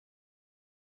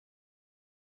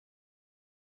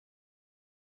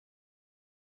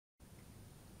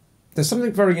there's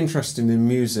something very interesting in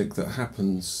music that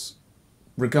happens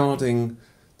regarding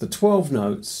the 12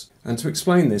 notes, and to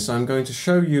explain this I'm going to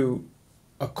show you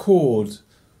a chord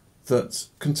that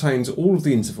contains all of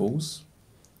the intervals,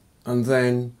 and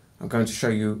then I'm going to show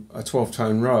you a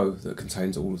 12-tone row that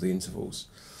contains all of the intervals.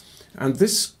 And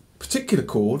this particular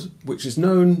chord, which is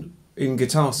known in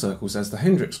guitar circles as the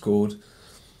Hendrix chord,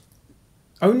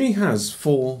 only has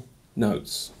 4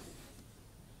 notes,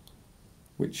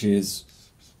 which is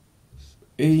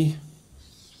E,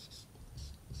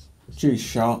 G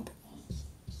sharp,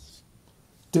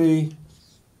 D,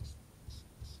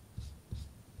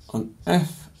 and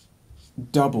F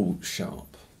double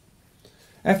sharp.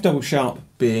 F double sharp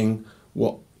being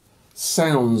what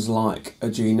sounds like a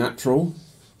G natural,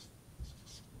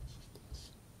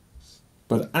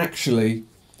 but actually,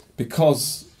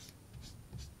 because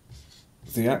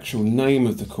the actual name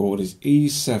of the chord is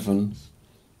E7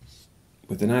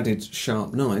 with an added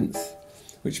sharp ninth,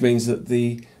 which means that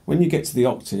when you get to the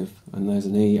octave, and there's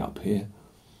an E up here,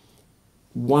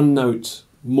 one note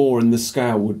more in the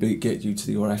scale would get you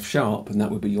to your F sharp, and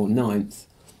that would be your ninth,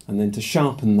 and then to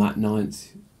sharpen that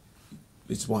ninth,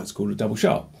 it's why it's called a double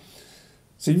sharp.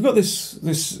 So you've got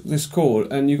this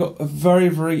chord, and you've got a very,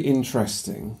 very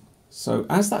interesting. So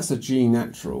as that's a G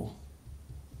natural,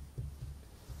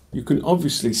 you can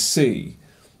obviously see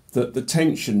that the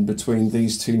tension between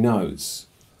these 2 notes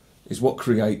is what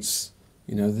creates,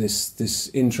 you know, this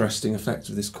interesting effect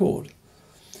of this chord.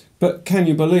 But can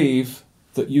you believe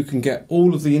that you can get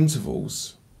all of the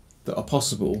intervals that are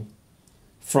possible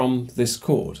from this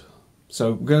chord?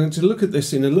 So we're going to look at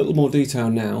this in a little more detail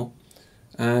now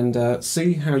and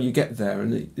see how you get there.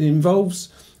 And it involves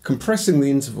compressing the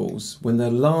intervals when they're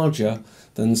larger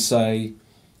than, say,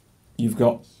 you've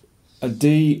got a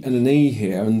D and an E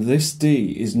here, and this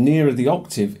D is nearer the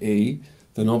octave E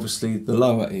than obviously the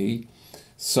lower E.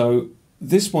 So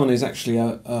this one is actually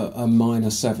a minor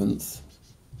 7th.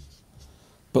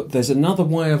 But there's another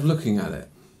way of looking at it.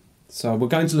 So we're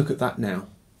going to look at that now.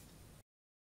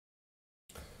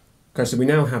 Okay, so we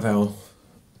now have our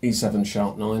E7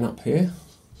 sharp 9 up here.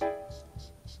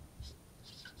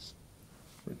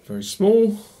 Very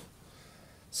small.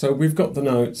 So we've got the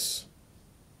notes,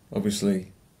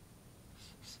 obviously,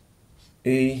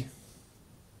 E,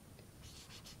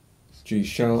 G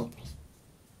sharp,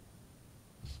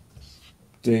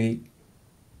 D,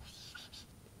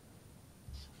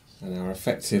 and our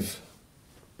effective,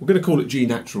 we're going to call it G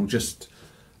natural just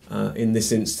in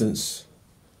this instance,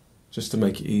 just to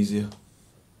make it easier.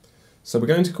 So we're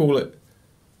going to call it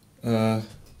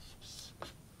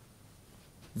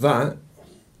that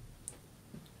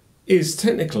is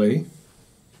technically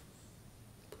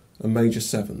a major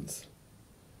 7th.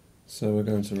 So we're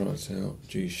going to write out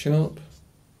G sharp,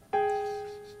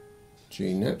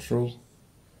 G natural.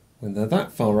 When they're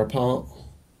that far apart,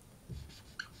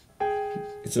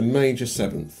 it's a major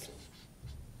 7th.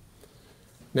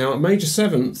 Now, a major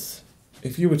 7th,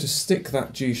 if you were to stick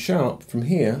that G sharp from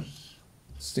here,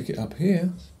 stick it up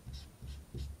here,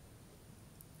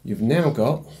 you've now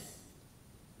got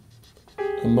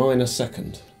a minor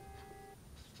 2nd.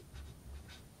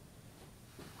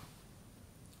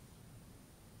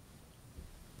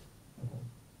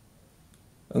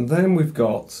 And then we've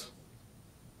got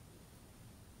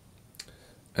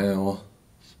our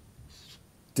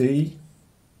D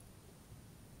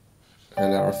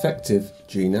and our effective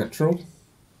G natural,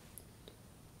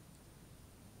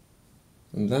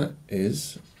 and that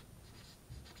is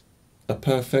a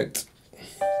perfect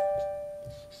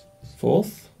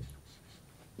 4th.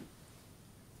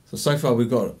 So far we've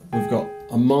got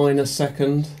a minor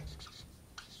 2nd,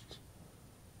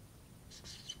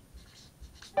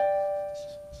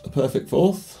 a perfect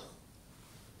 4th.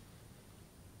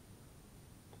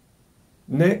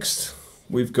 Next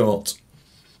we've got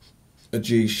a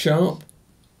G sharp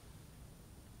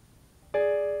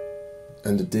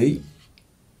and a D,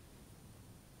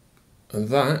 and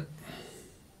that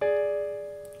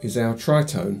is our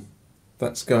tritone.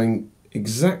 That's going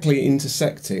exactly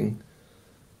intersecting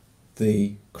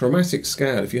the chromatic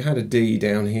scale. If you had a D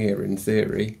down here in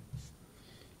theory,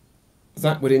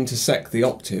 that would intersect the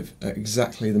octave at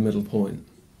exactly the middle point.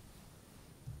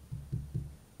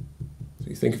 So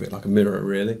you think of it like a mirror,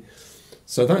 really.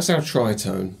 So that's our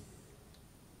tritone.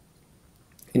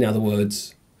 In other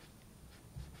words,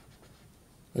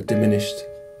 a diminished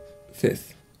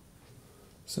 5th.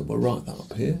 So we'll write that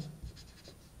up here.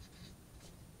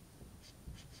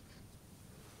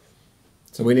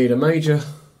 So we need a major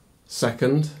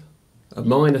 2nd, a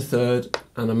minor 3rd,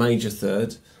 and a major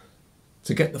 3rd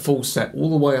to get the full set all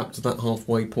the way up to that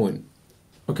halfway point.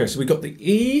 Okay, so we got the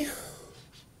E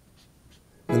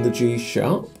and and the G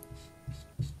sharp,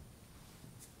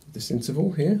 this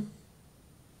interval here.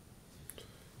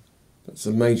 That's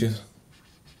a major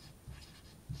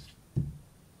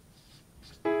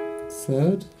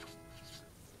third.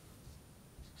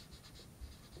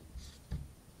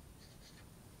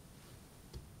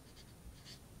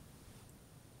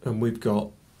 And we've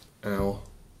got our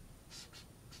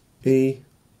E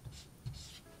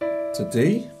to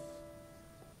D.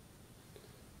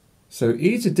 So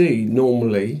E to D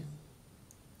normally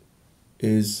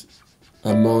is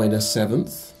a minor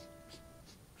seventh.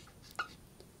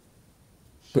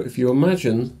 But if you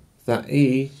imagine that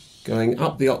E going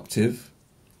up the octave,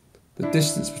 the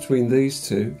distance between these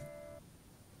two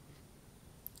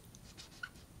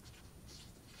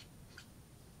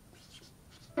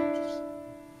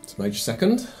is major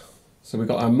second. So we've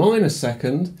got our minor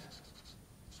second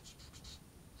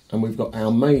and we've got our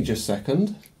major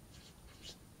second.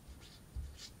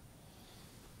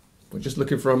 We're just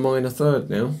looking for a minor third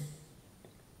now.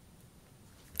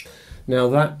 Now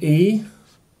that E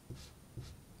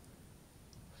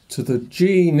to the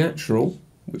G natural,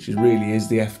 which really is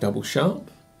the F double sharp.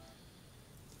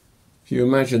 If you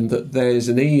imagine that there's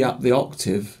an E up the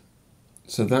octave,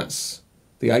 so that's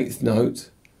the 8th note.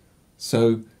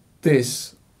 So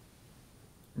this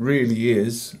really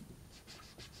is,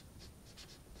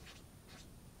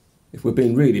 if we're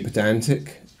being really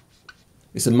pedantic,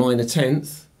 it's a minor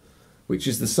 10th, which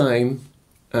is the same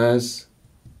as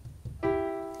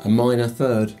a minor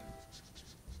third.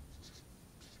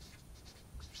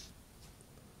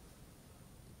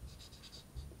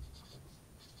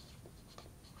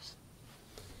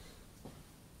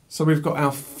 So we've got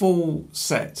our full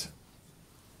set.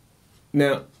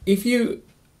 Now, if you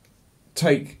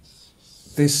take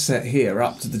this set here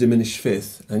up to the diminished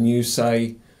fifth and you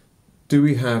say, do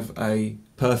we have a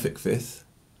perfect fifth?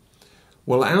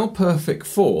 Well, our perfect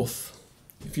fourth,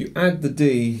 if you add the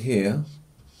D here,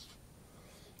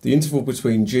 the interval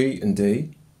between G and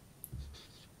D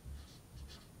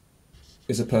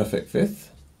is a perfect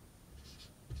fifth.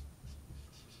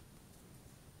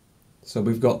 So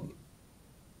we've got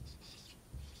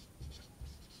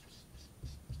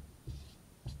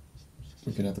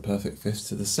we can add the perfect fifth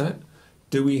to the set.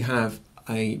 Do we have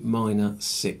a minor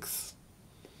sixth?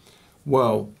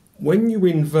 Well, when you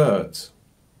invert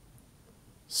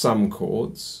some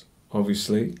chords,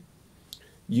 obviously,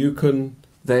 you can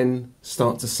then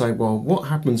start to say, well, what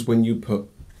happens when you put,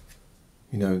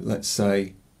 you know, let's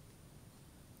say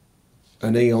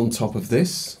an E on top of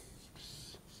this?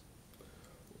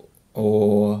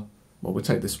 Or, well, we'll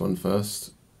take this one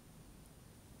first.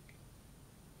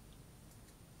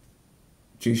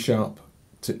 G sharp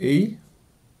to E.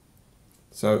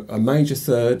 So a major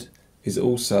third is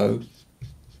also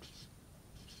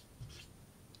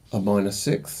a minor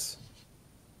sixth.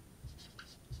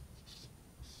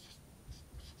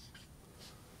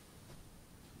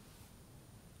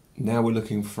 Now we're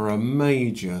looking for a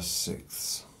major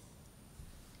sixth.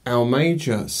 Our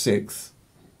major sixth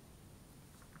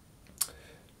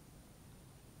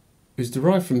is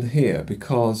derived from here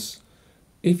because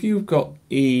if you've got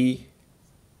E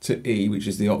to E, which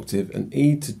is the octave, and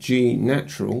E to G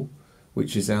natural,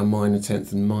 which is our minor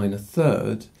 10th and minor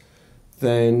third,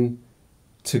 then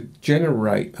to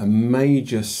generate a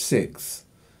major sixth,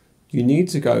 you need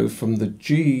to go from the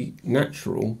G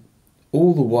natural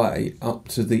all the way up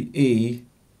to the E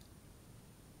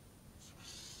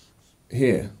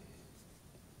here.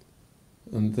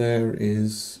 And there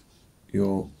is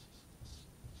your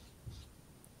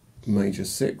major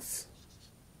sixth.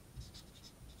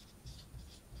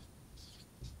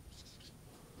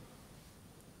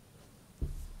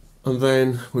 And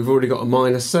then we've already got a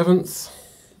minor seventh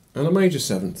and a major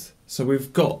seventh. So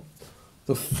we've got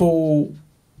the full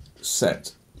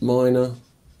set, minor,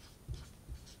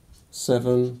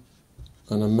 7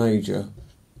 and a major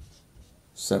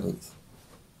 7th.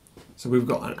 So we've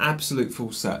got an absolute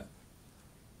full set.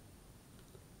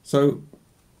 So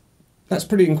that's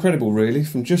pretty incredible really,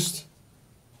 from just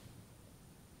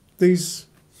these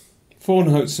 4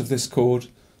 notes of this chord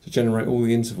to generate all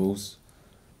the intervals.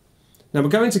 Now we're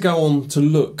going to go on to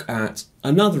look at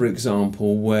another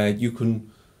example where you can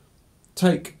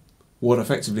take what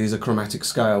effectively is a chromatic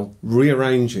scale,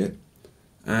 rearrange it,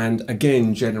 and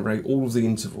again generate all of the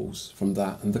intervals from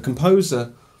that. And the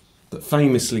composer that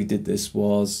famously did this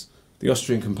was the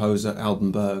Austrian composer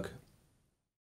Alban Berg.